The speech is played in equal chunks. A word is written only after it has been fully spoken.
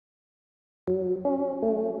Hey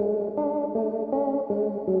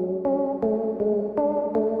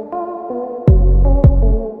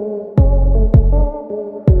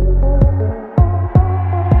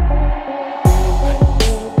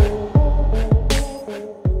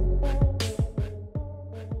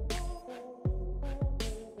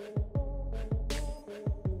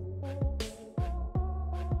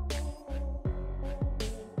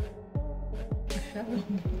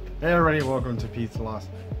everybody, welcome to PetesLost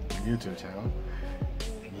YouTube channel.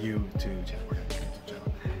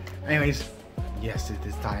 Anyways, yes, it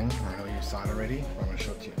is time. I know you saw it already, but I'm going to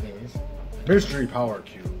show it to you anyways. Mystery Power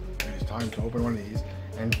Cube. It is time to open one of these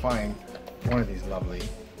and find one of these lovely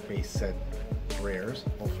base set rares.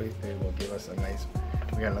 Hopefully they will give us a nice...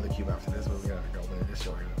 We got another cube after this, but we're going to open this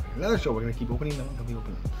show. Another show, we're going to keep opening them and we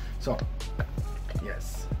open them. So,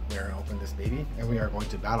 yes, we are going to open this baby and we are going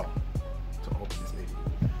to battle to open this baby.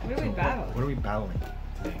 What are we battling? What are we battling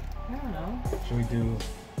today? I don't know. Should we do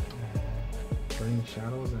Burning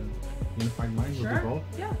Shadows and Unified Minds? Sure. We'll do both?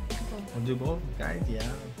 Yeah. We'll do both, guys.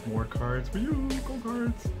 Yeah. More cards for you. Go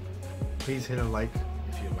cards. Please hit a like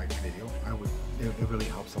if you like the video. It really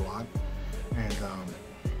helps a lot. And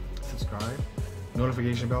subscribe.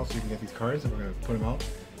 Notification bell so you can get these cards. And we're going to put them out.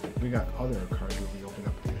 We got other cards that we open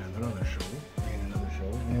up in another show.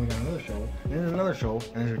 And then we got another show, and then another show,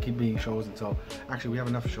 and then it'll keep being shows until, actually we have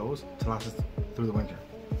enough shows to last us through the winter.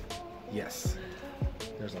 Yes,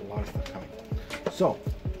 there's a lot of stuff coming. So,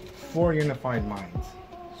 4 Unified Minds.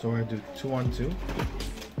 So we're gonna do 2 on 2,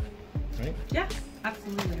 right? Yeah,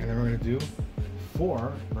 absolutely. And then we're gonna do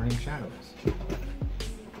 4 Burning Shadows,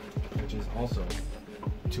 which is also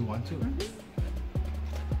 2 on 2.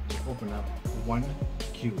 To open up 1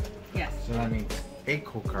 cube. Yes. So that means 8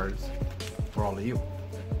 cool cards for all of you.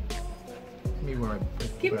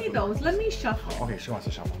 Give me those. Let me shuffle. Okay, she wants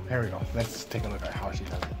to shuffle. Here we go. Let's take a look at how she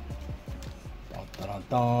does it. Dun, dun, dun,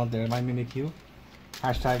 dun. There's my Mimikyu.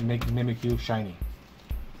 Hashtag make Mimikyu shiny.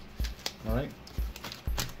 Alright.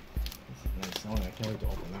 This is nice. I can't wait to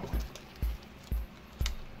open that one.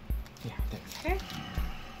 Yeah, thanks. Okay.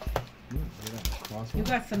 You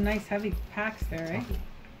got some nice heavy packs there, right?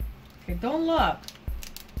 Okay, don't look.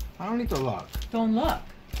 I don't need to look. Don't look.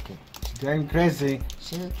 Okay. She's getting crazy.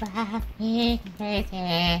 She'll drive me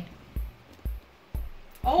crazy.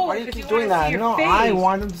 Oh, why do you keep doing that? No, I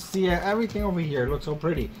want them to see everything over here. It looks so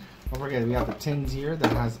pretty. Don't forget, we have the tins here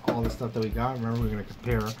that has all the stuff that we got. Remember, we're going to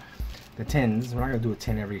compare the tins. We're not going to do a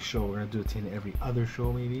tin every show. We're going to do a tin every other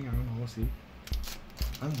show, maybe. I don't know. We'll see.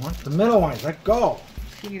 I want the middle ones. Let go.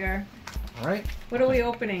 Peter. All right. What are we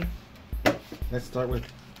opening? Let's start with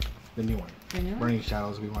the new one. The new one? Burning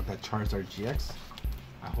Shadows. We want that Charizard GX.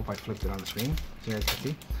 I hope I flipped it on the screen so you guys can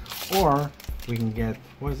see. Or we can get,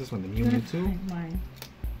 what is this one? The Mew Mewtwo? Mine.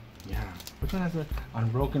 Yeah. Which one has the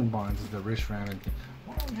Unbroken Bonds? Is the Rishran?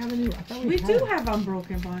 Why don't we have any? I thought We do have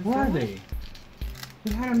Unbroken Bonds. Where are they?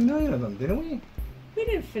 We had a million of them, didn't we? We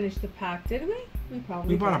didn't finish the pack, did we? We probably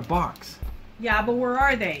We bought did. a box. Yeah, but where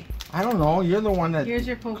are they? I don't know. You're the one that Here's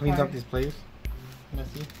your cleans card. up this place.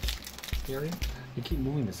 Messy. Scary. You keep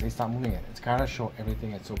moving this. They stop moving it. It's gotta show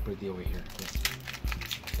everything that's so pretty over here.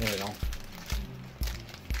 There we go.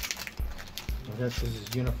 I guess this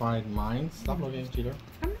is Unified Minds. Stop looking, cheater.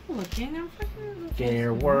 I'm not looking. I'm fucking looking.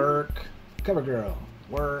 Fair work. Cover girl.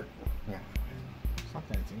 Work. Yeah. Stop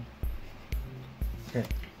dancing. Okay.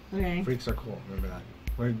 Okay. Freaks are cool. Remember that.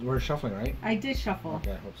 We're shuffling, right? I did shuffle.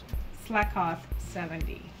 Okay, I hope so. Slack off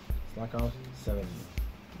 70. Slack off 70.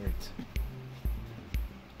 Great.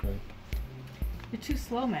 Great. You're too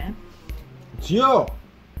slow, man. It's you! Okay.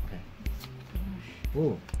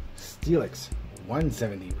 Ooh. Steelix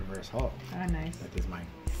 170 reverse hull. Ah, nice. That is mine.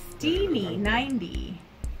 Steamy 90.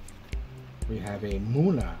 We have a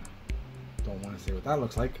Muna. Don't want to say what that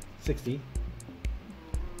looks like. 60.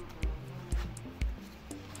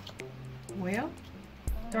 Whale.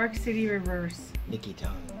 Dark City reverse. Nicky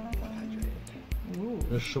Tongue 100. Ooh.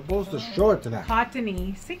 You're supposed to show it to that.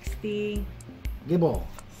 Cottony 60. Gibble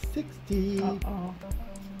 60. Uh-oh.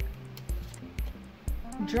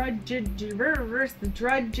 Reverse the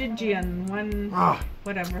Drudgigian one. Ah.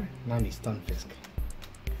 Whatever. 90 Stunfisk.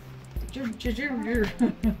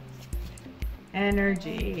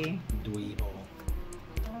 Energy. Dweeble.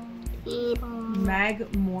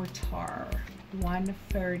 Magmortar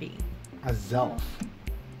 130. A Zelf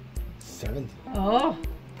 70. Oh.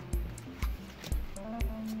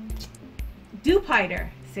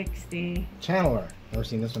 Dupiter 60. Channeler. Never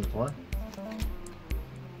seen this one before.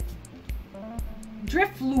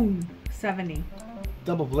 Drifloon 70.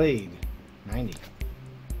 Double Blade 90.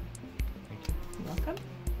 You're welcome.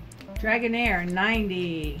 Dragonair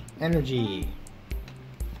 90. Energy.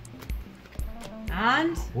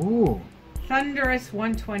 And Ooh, Thunderous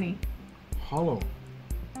 120. hollow.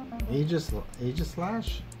 Aegis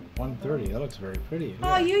Slash 130. That looks very pretty.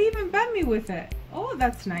 Oh, you even bet me with it. Oh,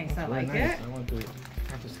 that's nice. That's I very like nice. it. I want to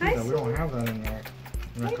have to see Hi, that. We don't have that in our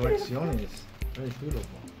Hi, collecciones. Very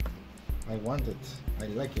beautiful. I want it. I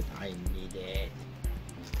like it. I need it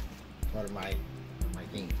for my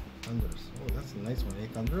thing. Thunders. Oh, that's a nice one.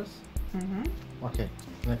 8 Thunders. Mm-hmm. Okay,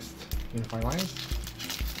 next Unified Lines.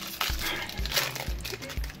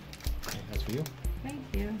 Okay, that's for you. Thank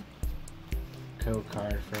you. Code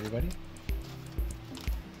card for everybody.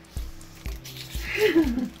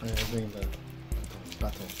 I'm doing the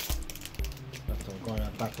battle. Going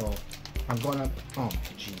up battle. I'm going up. Oh,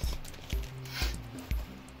 jeez.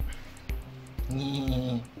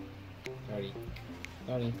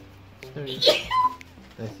 Sorry.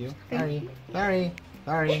 That's you. Sorry.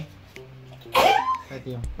 Thank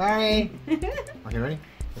you. Sorry. Okay, ready?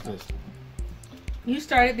 What's this? You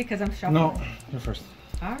started because I'm shuffling. No, you're first.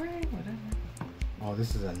 All right, whatever. Oh,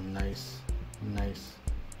 this is a nice.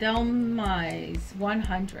 Delmise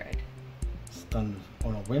 100. Stun.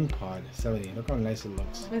 Oh no, Wimpod 70. Look how nice it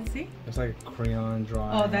looks. Let's see. It's like a crayon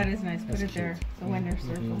drawing. Oh, that is nice. Put That's it there. cute. The winner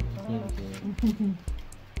circle.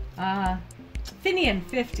 Mhm. Finian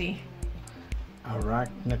 50.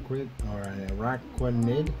 Arachnid or an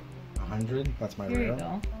Arachnid 100. That's my Here you rare.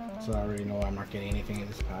 go. So I already know I'm not getting anything in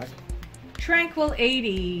this pack. Tranquil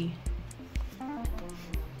 80.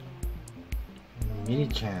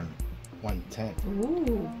 Minichan 110.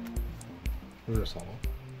 Ooh. Reverse hollow.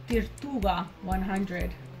 Tortuga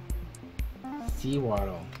 100.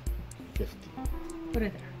 Seawaddle 50. Put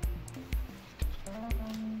it there.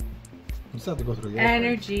 You still have to go through the other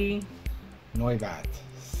Energy. cards. Noibat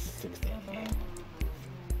 60.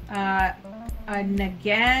 A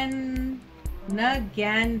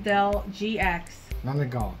Nagandel GX.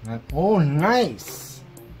 Nanagal. Oh, nice.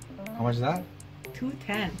 How much is that?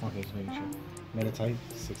 210. Okay, just making sure. Metatite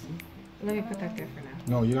 60. Let me put that there for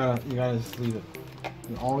now. No, you gotta sleeve it.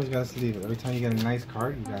 You always gotta sleeve it. Every time you get a nice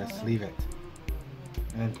card, you gotta sleeve it.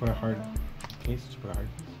 And then put a hard case. Just put a hard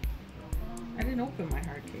case. I didn't open my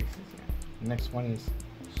hard cases yet. The next one is.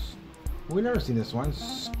 We've never seen this one.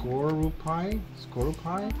 Skorupai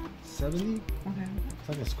 70. Okay. It's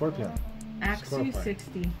like a scorpion. Axu Scorpio.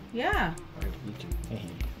 60. Yeah. Alright, you can.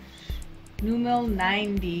 Numel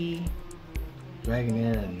 90.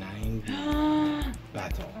 Dragonair 90.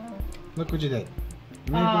 Battle. Look what you did.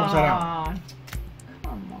 You made it go upside down. Aw,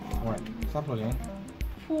 come on. Alright, stop looking.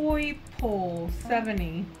 Poi Pole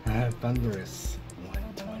 70. Thunderous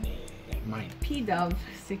 120. Mine. P-Dove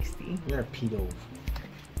 60. You're a pedo.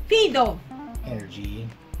 P-Dove! Energy.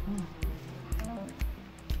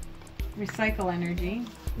 Recycle energy.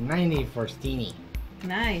 90 for Steenie.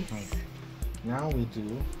 Nice. Now we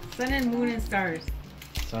do Sun and Moon and Stars.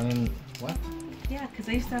 Sun and what? Yeah, because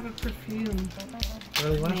I used to have a perfume.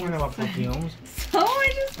 Really? We're not talking about perfumes. So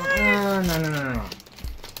I just thought it. No.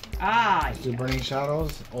 Ah, Let's do Burning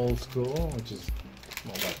Shadows, old school, which is,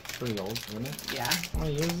 well, that's pretty old, isn't it? yeah.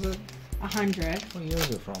 What year is it? 100. What year is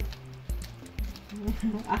it from?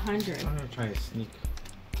 100. I'm gonna try to sneak.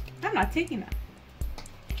 I'm not taking that.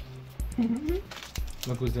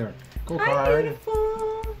 Look who's there. Go Hi, card.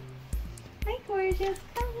 beautiful. Hi, gorgeous.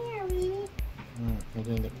 Come here, Wee. We're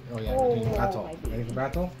doing the, we're doing Oh, battle. my baby. Ready for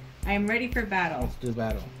battle? I am ready for battle. Let's do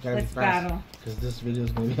battle. Gotta Let's be fast. battle. Because this video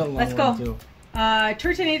is gonna be a long Let's one go. too.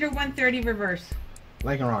 Turtonator 130 reverse.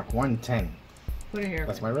 Lycanroc 110. Put it here.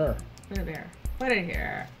 That's my rare. Put it there. Put it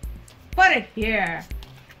here. Put it here.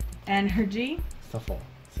 Energy. Stuffle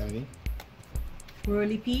 70.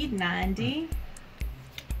 Whirlipede 90.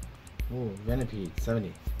 Ooh, Venipede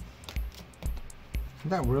 70. Isn't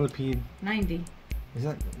that Whirlipede? 90. Is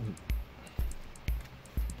that?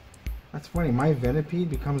 That's funny. My Venipede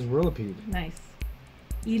becomes Whirlipede. Nice.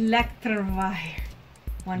 Electrovire.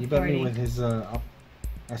 You bet me 140. with his up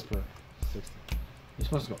Esper 60. You're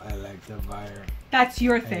supposed to go Electivire. That's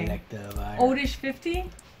your thing. Electivire. Odish 50.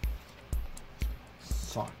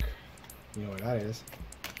 Suck. You know what that is?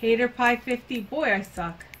 Hater Pie 50. Boy, I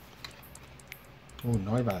suck. Ooh,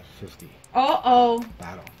 Noibat 50. Uh-oh.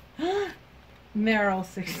 Battle. Meryl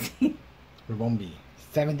 60. Ribombi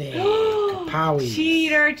 70. Kapowie.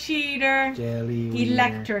 Cheater. Jelly. Wiener.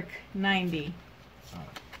 Electric 90.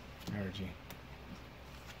 Energy.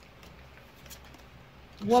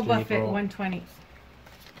 Wobbuffet Skinny Pearl. 120.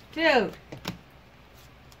 Dude.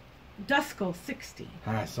 Duskull 60.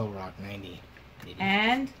 Solrock 90. 80.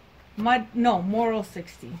 And Moral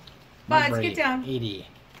 60. Buds, get down. 80.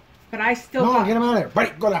 But I still No, got... get him out of there.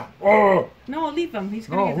 Buddy, go down. Oh. No, leave him. He's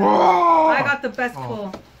gonna Oh. get down. Whoa. I got the best Oh.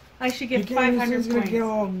 pull. I should get 500 He's gonna points. get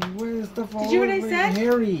all weird stuff all Did you hear what I over. said?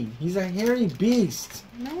 Hairy. He's a hairy beast.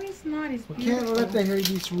 No, he's not. He's We beautiful. can't let the hairy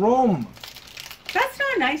beast roam. That's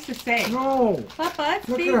not nice to say. No. Papa, it's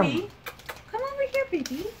Look at baby. him. Come over here,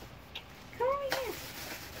 baby. Come over here.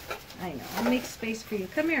 I know. I'll make space for you.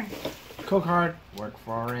 Come here. Coke hard. Work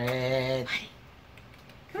for it.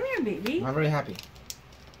 Come here, baby. I'm not very happy.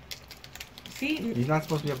 See? He's not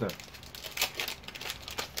supposed to be up there.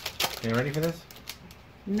 Okay, you ready for this?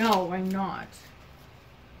 No, I'm not.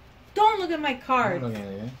 Don't look at my I'm card. not looking at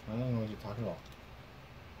anything. I don't know what you're talking about.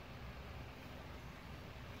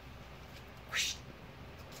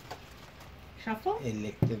 Shuffle?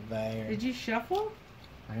 Electivire. Did you shuffle?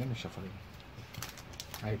 I am shuffling.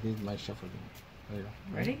 I did my shuffling. There you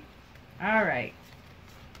go. Ready? All right.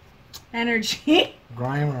 Energy.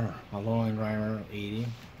 Grimer. Alone Grimer, 80.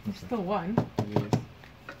 Still one. Yes.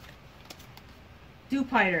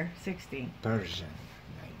 Dupiter, 60. Persian,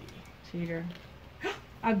 90. Cheater.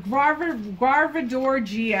 A Garvador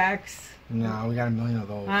GX. No, we got a million of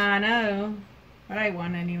those. I know. But I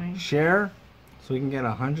won anyway. Share so we can get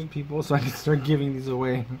 100 people so I can start giving these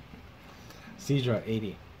away. Cedra,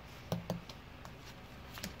 80.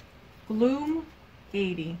 Gloom,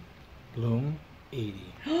 80. Gloom, 80.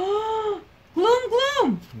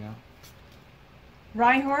 Gloom! Yeah.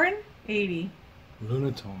 Rhyhorn, 80.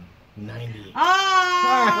 Lunatone, 90.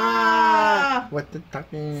 Ah! What the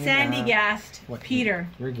talking? Sandy gassed. What? Peter,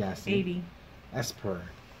 You're gassy. 80. Esper,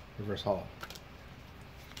 reverse hall.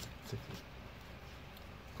 60.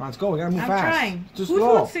 Come on, let's go. We gotta move I'm fast. trying. Too Who's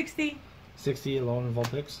slow. 60? 60 alone in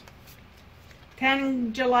Vulpix.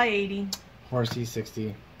 Tangela, 80. Horsey, 60.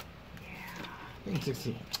 Yeah. I think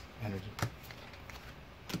 60. Energy.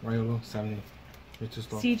 Ryolo, 70. You're too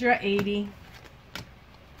slow. Cedra, 80.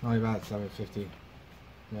 No, you're bad. 750.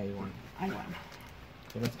 Yeah, you won. I won.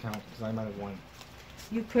 Okay, let's count, because I might have won.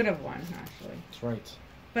 You could have won, actually. That's right.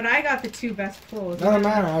 But I got the two best pulls. Doesn't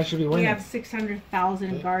matter. I should be We winning. have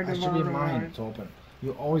 600,000 Okay, Gardevoir I should be mine rewards. to open.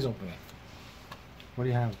 You always open it. What do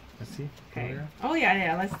you have? Let's see. Okay. Over Oh,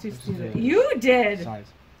 yeah. Let's do This is it. the- You did! Size.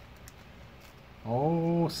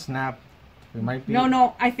 Oh, snap. We might be.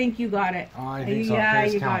 No, I think you got it. Oh, I think so. Yeah, Okay,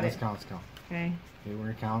 let's you count. got Let's it. count. Let's count. Okay. Okay, we're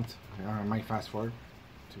gonna count. I might fast forward.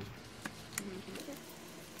 2.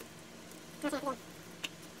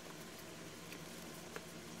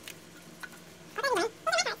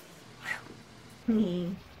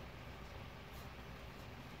 Me.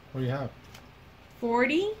 What do you have?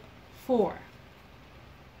 44.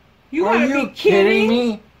 You Are gotta you be kidding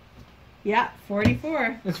me? Yeah,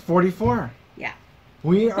 44. It's 44. Yeah.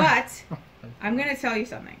 We are. But I'm gonna tell you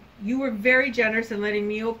something. You were very generous in letting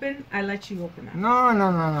me open. I let you open that. No. No,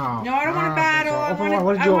 I don't want to battle. I Open want what?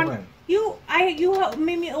 What did you want, open? You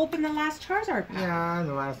made me open the last Charizard pack. Yeah,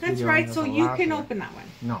 the last That's video. right. That's So the you last can one. open that one.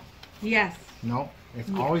 No. Yes. No. It's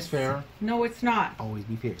Yes. always fair. No, it's not. Always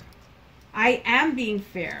be fair. I am being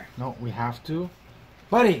fair. No, we have to.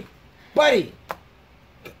 Buddy!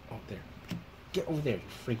 Get over there. Get over there, you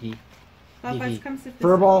freaky. Papa, Baby. come sit this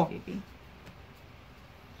Furball. way, baby.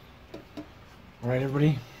 Alright,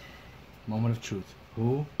 everybody. Moment of truth.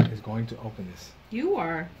 Who is going to open this? You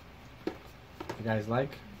are. If you guys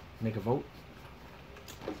like, make a vote.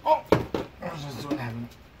 Oh! Just not paying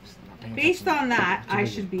Based attention. on that, Too I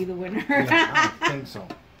busy. should be the winner. Yeah, I think so.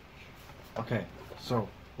 Okay, so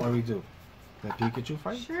what do we do? The Pikachu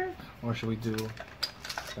fight? Sure. Or should we do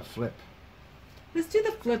the flip? Let's do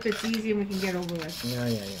the flip. It's easy and we can get over with. Yeah.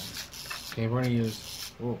 Okay, we're gonna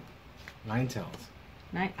use 9 tails.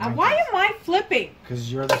 Why Okay. am I flipping?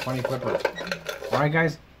 Because you're the funny flipper. Alright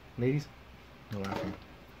guys, ladies, no laughing.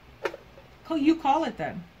 Oh, you call it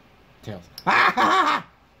then. Tails.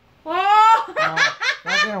 Oh! No,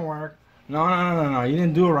 that didn't work. No, you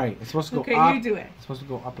didn't do it right. It's supposed to go Okay, up. you do it. It's supposed to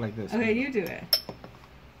go up like this. Okay, you do it.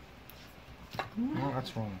 No,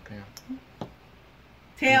 that's wrong. Yeah.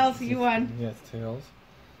 Tails, you won. Yes, tails.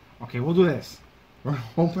 Okay, we'll do this. We're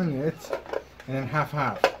open it and then half,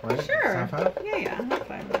 right? It's Sure. half. Yeah, I'm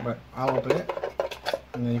fine with that. But I'll open it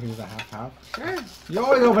and then you can do the half. Sure. You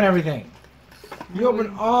always open everything. You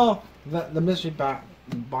open all the mystery boxes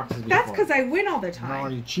before. That's because I win all the No,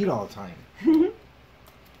 time. you cheat all the time.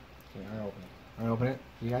 Okay, I open it. I open it,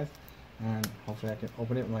 you guys, and hopefully I can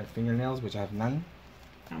open it with my fingernails, which I have none.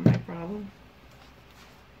 Not my problem.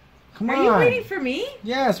 Come Are on. you waiting for me?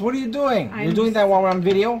 Yes. What are you doing? You're I'm- doing that while we're on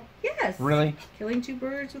video? Yes. Really? Killing two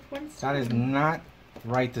birds with one That stone. is not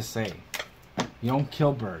right to say. You don't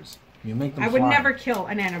kill birds. You make them I would fly. never kill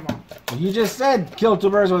an animal. You just said kill 2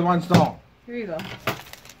 birds with 1 stone. Here you go.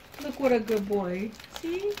 Look what a good boy.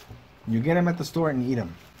 See? You get them at the store and eat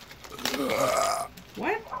them.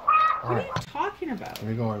 What? What are you talking talking about? Here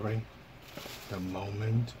we go, everybody. The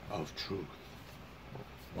moment of truth.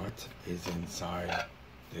 What is inside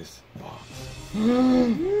this box?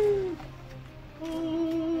 You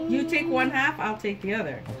take one half, I'll take the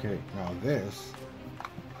other. Okay, now there's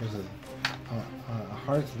a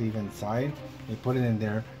heart sleeve inside. They put it in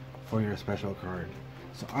there for your special card.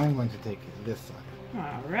 So I'm going to take this side.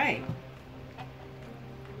 All right.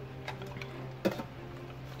 You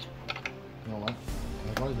know what?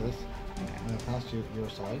 I'm going to do this. I'm going to pass you your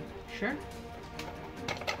side. Sure.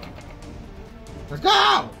 Let's go!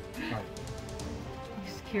 Right.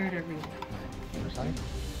 You scared everyone. Your side.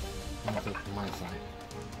 I'm going to take my side.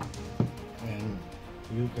 And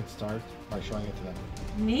you can start by showing it to them.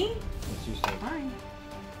 Me? Yes, you say. Fine.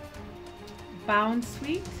 Bound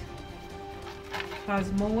Sweet.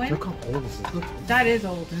 Cosmoan. Look how old this is. Look, That is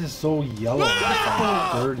old. this is so yellow. It's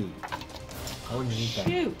so dirty. How would you eat that?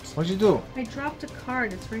 Shoot. What'd you do? I dropped a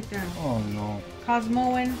card. It's right there. Oh no.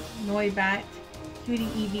 Cosmoan, Noibat, Cutie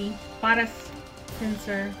Eevee, Paras,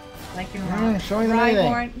 Pinsir, Lycanroc, Showing them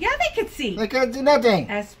anything. Rhyhorn. Yeah, they could see. I can't do nothing.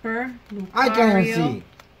 Esper, Lucario, I can't even see.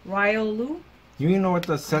 Riolu, You even know what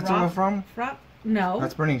the sets are from? No.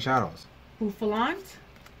 That's Burning Shadows. Buffalant,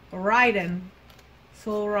 Raiden,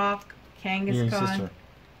 Solrock, Your Kangaskhan, sister.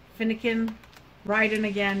 Finnegan, Raiden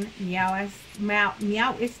again,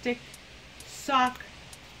 Meowistic, Sock,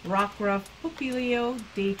 Rockruff, Pupilio,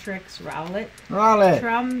 Datrix, Rowlet, Rowlet.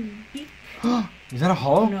 Trumbeak. Is that a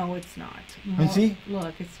hollow? No, it's not. see?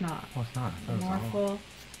 Look, it's not. Oh, it's not. I thought it was a hollow. Morphle,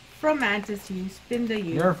 Fromantis U, Spinda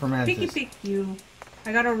U, You're a Fromantis. Picky U.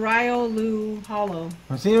 I got a Riolu hollow.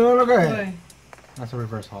 See, look at it. Boy. That's a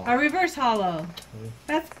reverse hollow. A reverse hollow.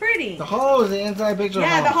 That's pretty. The hollow is the inside picture.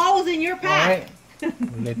 Yeah, the hollow's in your pack. Alright.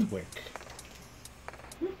 Litwick.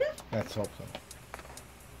 That's hopeful.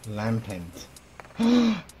 Lampent.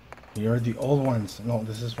 You're the old ones. No,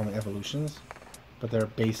 this is from Evolutions. But they're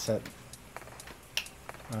base set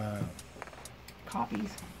Copies.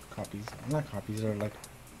 copies. Not copies, they're like...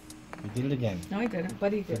 We did it again. No, he didn't,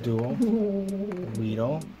 but he The did. Duo.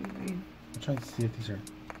 Weedle. I'm trying to see if these are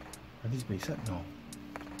these base set? No.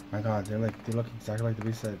 My god, they look exactly like the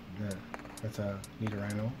base set. That's a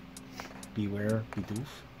Nidoran. Beware, Bidoof.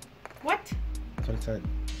 What? That's what it said.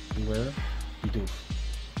 Beware, Bidoof.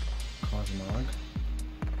 Cosmog.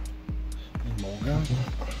 Emolga.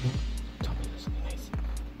 Tell me this nice.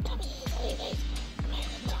 Tell me this nice.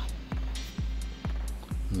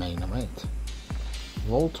 Magnemite.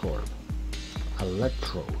 Voltorb.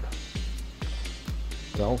 Electrode.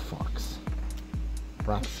 Delphox.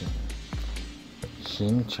 Braxton.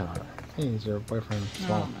 Chimchar. Hey, he's your boyfriend.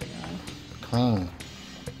 Swamp. Oh my god. Clang.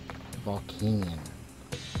 Volcanion.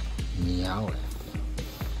 Meowth.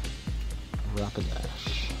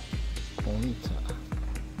 Rapidash. Ponyta.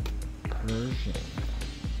 Persian.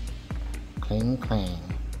 Clang Clang.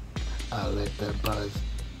 Buzz.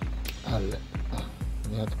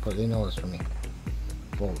 You have to put, they know this for me.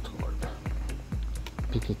 Voltorb.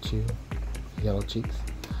 Pikachu. Yellow Cheeks.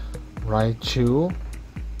 Raichu.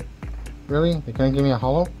 Really? They couldn't give me a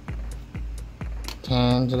hollow?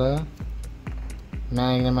 Tangela.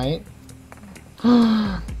 Magnemite.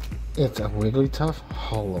 It's a Wigglytuff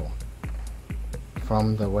hollow.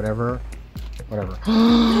 From the whatever.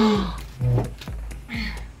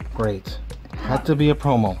 Great. Had to be a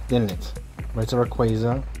promo, didn't it? It's a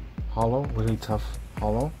Rayquaza hollow. Wigglytuff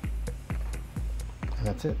hollow. And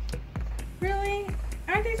that's it. Really?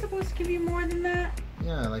 Aren't they supposed to give you more than that?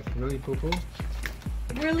 Yeah, like really poo-poo.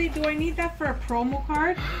 Really? Do I need that for a promo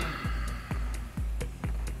card?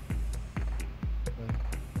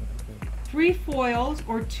 3 foils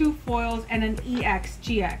or 2 foils and an EX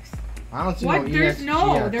GX. I don't see What? no There's EX, no,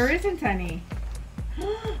 GX. there isn't any.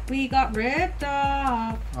 We got ripped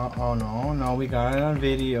off. Oh no, we got it on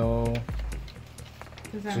video.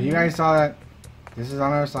 Does that So you mean- guys saw that. This is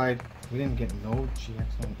on our side. We didn't get no GX,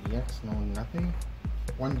 no EX, no nothing.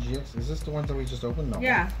 One GX. Is this the ones that we just opened? No.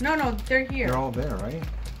 Yeah. No, they're here. They're all there, right?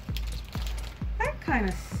 That kind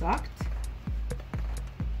of sucked.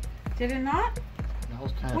 Did it not? That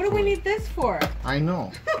was kind of. What do we need this for? I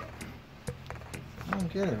know. I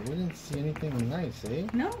don't get it. We didn't see anything nice, eh?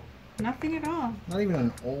 No, nothing at all. Not even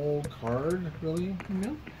an old card, really.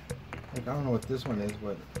 Nope. Like I don't know what this one is,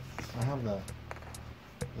 but I have the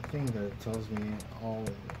thing that tells me all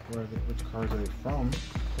which cards are they from.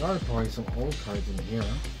 There are probably some old cards in here.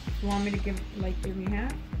 You want me to give me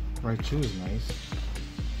half? Raichu is nice.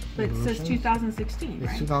 But it says Evolutions? 2016, It's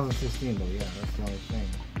right? 2016 though, yeah, that's the only thing.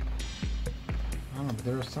 I don't know, but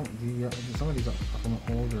there are some of these are from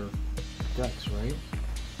older decks, right?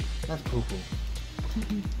 That's poo-poo.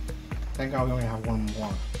 Thank God we only have one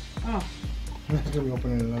more. Oh, We're gonna be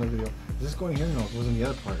opening another video. This is going here, no, it was in the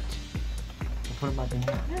other part. We'll put it back in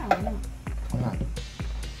here. Yeah, why not? Why not?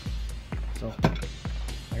 So,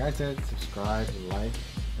 like I said, subscribe, like,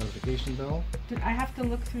 notification bell. Dude, I have to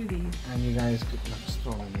look through these. And you guys could just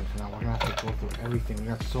throw them in for now. We're gonna have to go through everything. We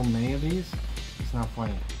got so many of these. It's not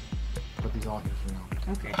funny. Put these all here for now.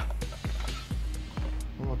 Okay.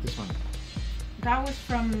 What about this one? That was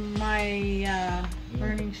from my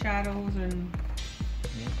Burning Shadows and...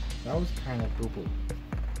 Yeah, that was kind of poo-poo.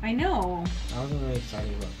 I know. I wasn't really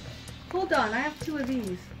excited about that. Hold on, I have 2 of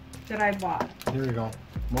these that I bought. Here we go.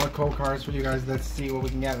 More code cards for you guys. Let's see what we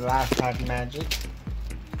can get. Last pack magic.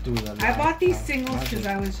 Do the I bought these last singles magic. because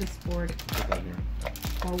I was just bored Put that here.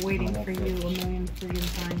 while waiting for you a million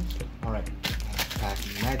friggin' times. Alright.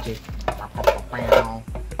 Last pack magic.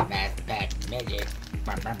 Last pack magic.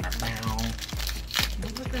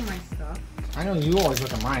 Don't look at my stuff. I know you always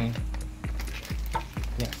look at mine.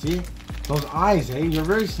 Yeah, see? Those eyes, eh? You're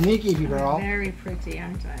very sneaky, girl. I'm very pretty,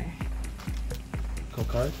 aren't I? Code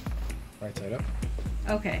card. Right side up.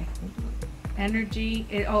 Okay. Energy.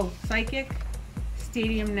 Psychic.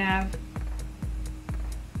 Stadium Nav.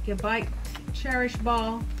 Gabite. Cherish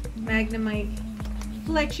Ball. Magnemite.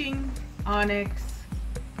 Fletching. Onyx.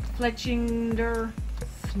 Fletchinder.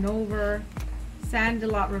 Snover.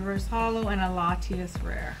 Sandalot Reverse Hollow. And a Latias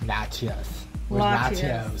Rare. Latios. Where's Latios?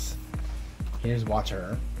 Latios? Here's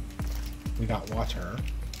water. We got water.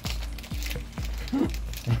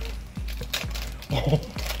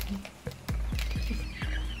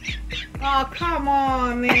 Oh, come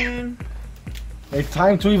on, man. It's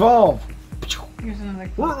time to evolve. Here's another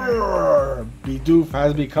card. Bidoof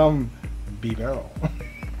has become B-Barrel.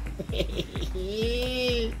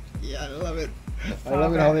 Yeah, I love it. I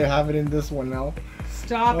love it how they have it in this one now.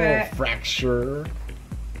 Stop Oh, it. Fracture.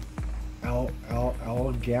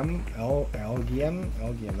 Elgem.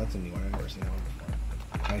 That's a new one. I've never seen that one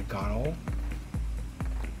before. Igano.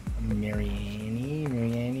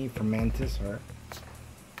 Mariani, Fermentus, or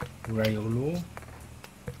Rayulu.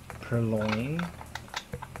 Purloin.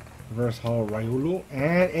 Reverse Hollow Rayulu.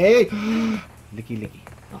 And a Licky.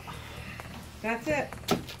 That's it.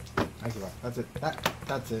 That's it. That's it.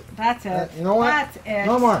 That's it. That's it. You know what? That's it.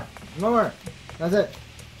 No more. No more. That's it.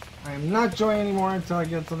 I am not joining anymore until I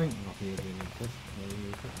get something. Okay,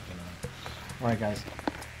 alright, guys.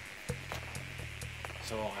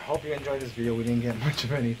 So I hope you enjoyed this video. We didn't get much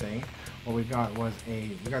of anything. What we got was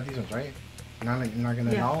we got these ones, right? Not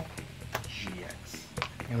gonna know. GX.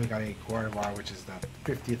 And we got a Guardivar, which is the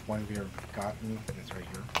 50th one we have gotten. It's right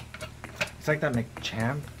here. It's like that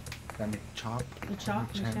McChamp. That McChop. The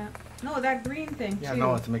chop, the champ. No, that green thing Yeah, too.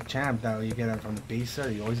 no, it's a McChamp that you get it from the base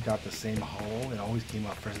set. You always got the same hole. It always came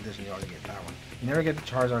out first edition. You always get that one. You never get the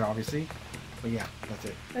Charizard, obviously. But yeah, that's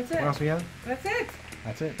it. That's What it. else we have? That's it.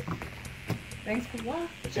 That's it. Thanks for watching.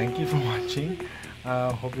 Thank you for watching.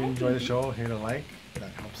 Hope you enjoy the show. Hit a like. That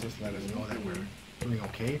helps us. Let us know that we're doing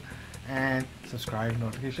okay. And subscribe,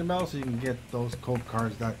 notification bell, so you can get those code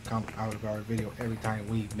cards that come out of our video every time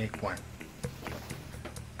we make one.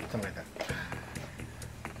 Something like that.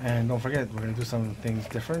 And don't forget, we're going to do some things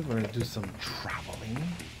different. We're going to do some traveling.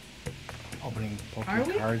 Opening Are Pokemon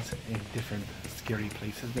we? cards in different scary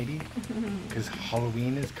places, maybe. Because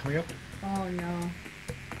Halloween is coming up. Oh no.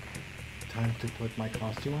 Time to put my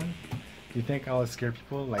costume on. Do you think I'll scare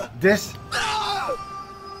people like this?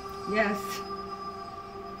 Yes.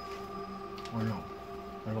 Or no?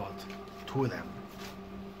 What about 2 of them?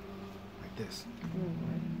 Like this.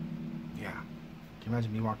 Yeah. Can you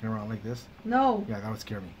imagine me walking around like this? No. Yeah, that would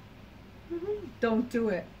scare me. Don't do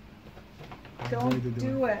it. I'm ready to Don't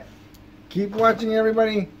do it. Keep watching,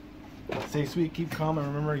 everybody. Stay sweet, keep calm, and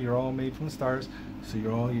remember, you're all made from the stars, so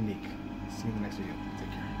you're all unique. See you in the next video.